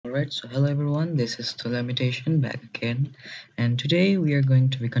Alright, so hello everyone, this is the Limitation back again, and today we are going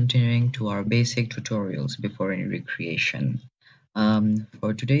to be continuing to our basic tutorials before any recreation.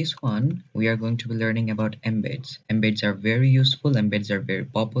 For today's one, we are going to be learning about embeds. Embeds are very useful, embeds are very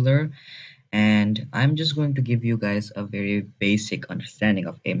popular, and I'm just going to give you guys a very basic understanding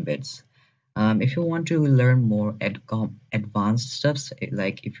of embeds. If you want to learn more advanced stuffs,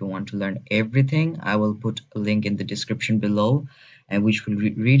 like if you want to learn everything, I will put a link in the description below, and which will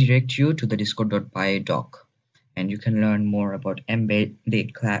redirect you to the discord.py doc, and you can learn more about embed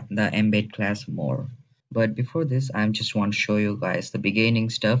the embed class more. But before this, I just want to show you guys the beginning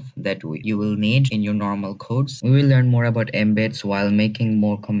stuff that you will need in your normal codes. We will learn more about embeds while making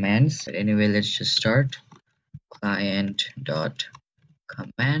more commands. But anyway, let's just start.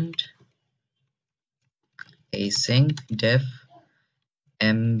 Client.command async def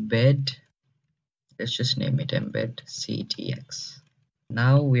embed, let's just name it embed ctx.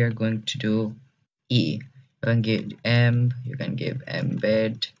 Now we are going to do e. You can give you can give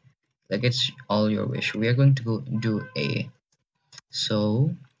embed, like it's all your wish. We are going to do a.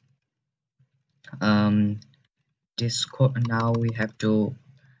 So discord, now we have to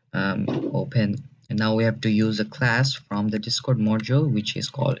open, and now we have to use a class from the discord module which is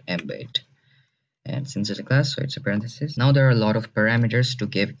called embed. And since it's a class, so it's a parenthesis. Now there are a lot of parameters to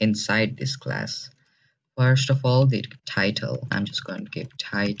give inside this class. First of all, the title. I'm just going to give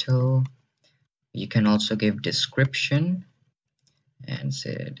title. You can also give description and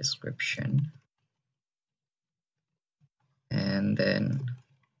say description. And then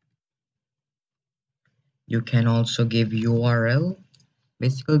you can also give URL.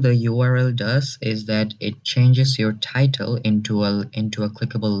 Basically, the URL does is that it changes your title into a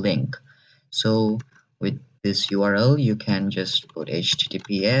clickable link. So with this URL, you can just put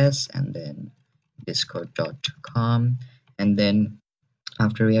https and then discord.com, and then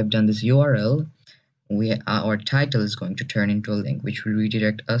after we have done this URL, our title is going to turn into a link which will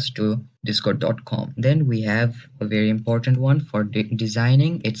redirect us to discord.com. Then we have a very important one for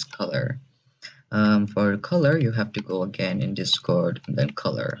designing its color. For color, you have to go again in Discord and then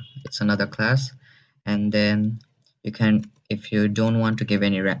color. It's another class, and then you can, if you don't want to give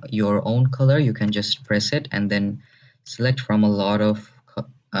any your own color, you can just press it and then select from a lot of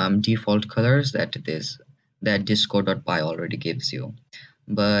default colors that discord.py already gives you.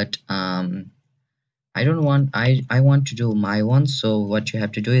 But I want to do my one, so what you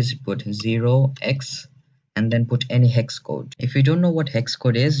have to do is put 0x and then put any hex code. If you don't know what hex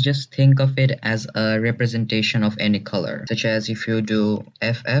code is, just think of it as a representation of any color, such as if you do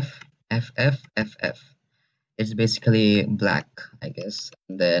FF, it's basically black, I guess,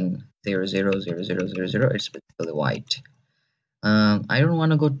 and then 000000, it's basically white. I don't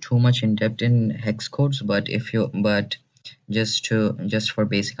want to go too much in depth in hex codes, but just for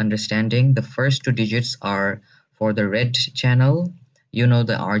basic understanding, the first two digits are for the red channel, you know,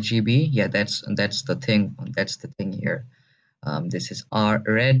 the RGB. Yeah, that's the thing here. This is R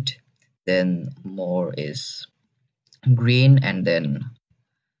red, then more is green, and then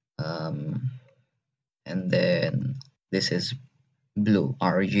this is blue,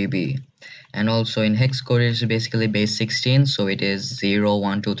 RGB. And also in hex code, it's basically base 16, so it is 0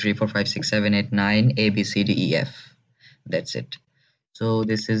 1 2 3 4 5 6 7 8 9 A B C D E F. That's it. So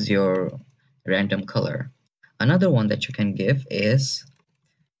this is your random color. Another one that you can give is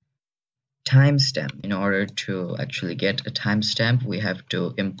timestamp. In order to actually get a timestamp, we have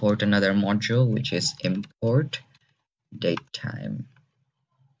to import another module, which is import datetime.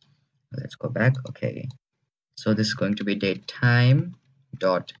 Let's go back. Okay, so this is going to be datetime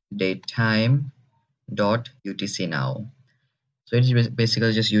dot UTC now. So it's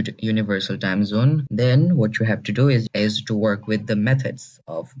basically just universal time zone. Then what you have to do is to work with the methods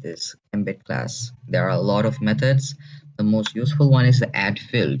of this embed class. There are a lot of methods. The most useful one is the add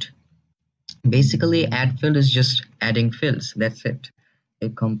field. Basically, add field is just adding fields. That's it.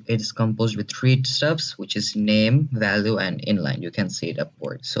 It is composed with three stuffs, which is name, value, and inline. You can see it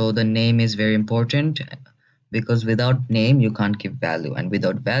upward. So the name is very important, because without name you can't give value, and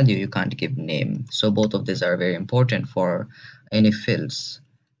without value you can't give name. So both of these are very important for any fields.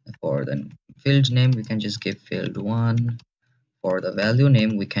 For the field name, we can just give field 1. For the value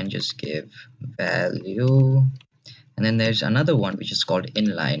name, we can just give value. And then there's another one which is called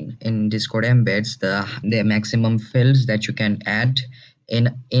inline. In Discord embeds, the maximum fields that you can add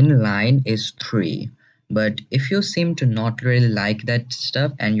in inline is 3. But if you seem to not really like that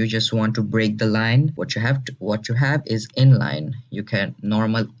stuff and you just want to break the line, what you have is inline. You can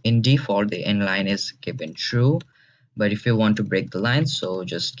in default the inline is given true, but if you want to break the line, so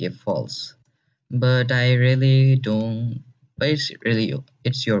just give false. But I really don't but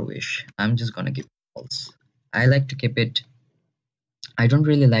it's your wish. I'm just gonna give false. I like to keep it. I don't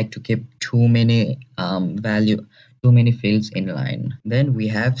really like to keep too many fields in line. Then we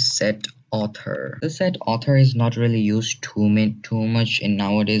have set author. The set author is not really used too much in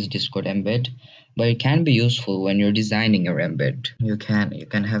nowadays Discord embed, but it can be useful when you're designing your embed. You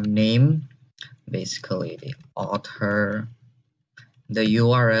can have name, basically the author. The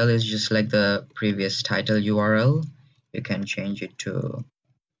URL is just like the previous title URL. You can change it to,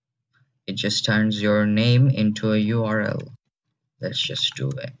 it just turns your name into a URL. Let's just do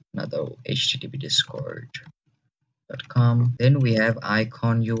another http discord.com. Then we have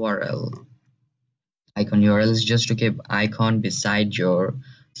icon URL. Icon URL is just to keep icon beside your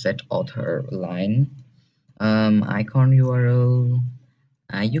set author line. Icon URL,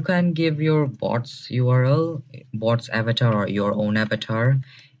 you can give your bot's URL, bot's avatar, or your own avatar.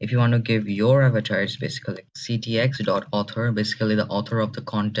 If you want to give your avatar, it's basically ctx.author, basically the author of the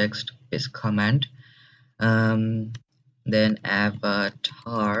context is command. Then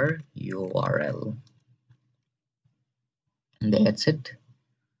avatar URL, and that's it.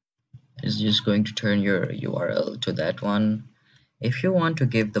 It's just going to turn your URL to that one. If you want to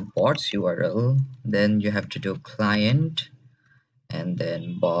give the bot's URL, then you have to do client and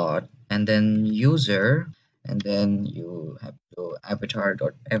then bot and then user, and then you have to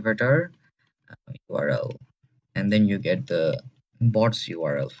avatar.avatar URL, and then you get the bot's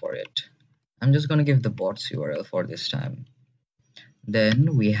URL for it. I'm just gonna give the bot's URL for this time.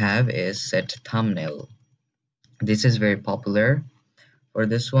 Then we have a set thumbnail. This is very popular. For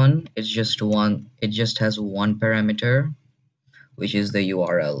this one, it just has one parameter, which is the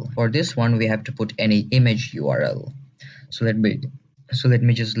URL. For this one, we have to put any image URL. So let me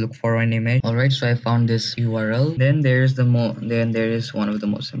just look for an image. Alright, so I found this URL. Then there is one of the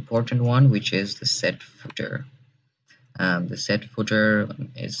most important one, which is the set footer. The set footer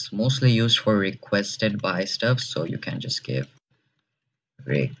is mostly used for requested by stuff, so you can just give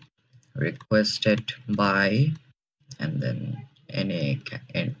requested by, and then and you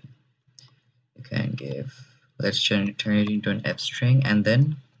can give, let's turn it into an f string, and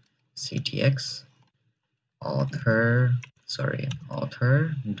then ctx author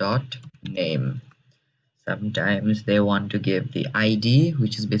dot name. Sometimes they want to give the ID,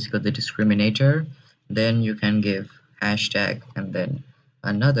 which is basically the discriminator. Then you can give hashtag and then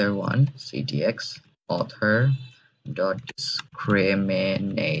another one, ctx author dot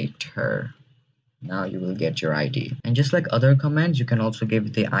discriminator. Now you will get your ID. And just like other commands, you can also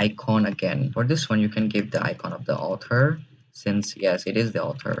give the icon again. For this one, you can give the icon of the author, since yes, it is the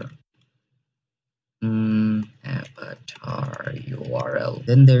author. Avatar URL.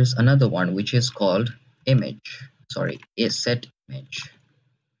 Then there's another one which is called image. Is set image.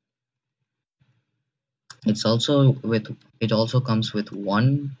 It also comes with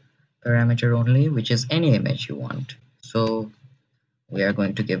one parameter only, which is any image you want. So we are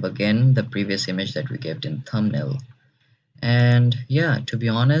going to give again the previous image that we gave in thumbnail. And yeah, to be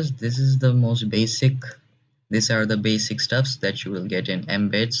honest, these are the basic stuffs that you will get in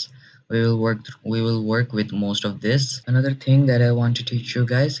embeds. We will work with most of this. Another thing that I want to teach you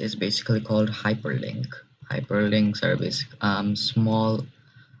guys is basically called hyperlink. Hyperlinks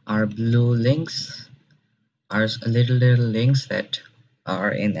are blue links, are little links that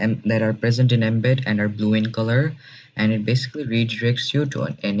are present in embed and are blue in color, and it basically redirects you to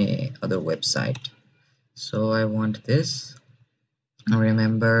any other website. So I want this.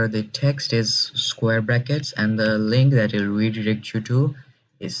 Remember, the text is square brackets and the link that will redirect you to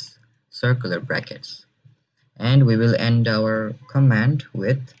is circular brackets. And we will end our command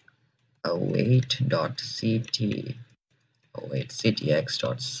with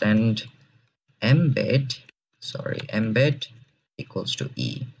ctx.send embed equals to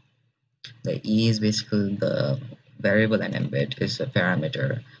e. The e is basically the variable and embed is a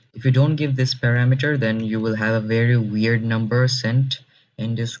parameter. If you don't give this parameter, then you will have a very weird number sent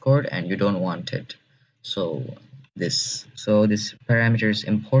in Discord and you don't want it. So this parameter is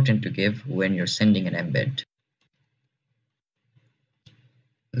important to give when you're sending an embed.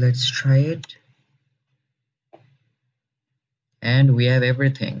 Let's try it. And we have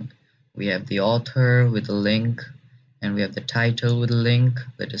everything. We have the author with a link, and we have the title with a link,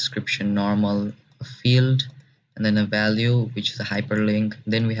 the description normal, a field, and then a value, which is a hyperlink.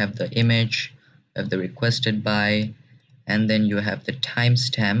 Then we have the image, we have the requested by, and then you have the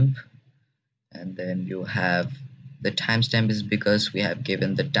timestamp, and then you have the timestamp is because we have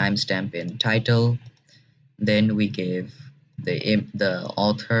given the timestamp in title. Then we gave the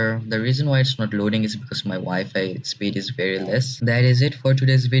author. The reason why it's not loading is because my Wi-Fi speed is very less. That is it for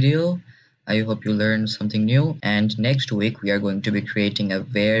today's video. I hope you learned something new, and next week we are going to be creating a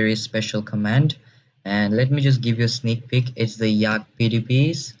very special command. And let me just give you a sneak peek. It's the yak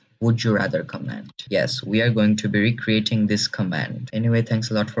pdp's would you rather command. Yes, we are going to be recreating this command. Anyway, thanks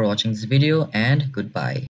a lot for watching this video, and goodbye.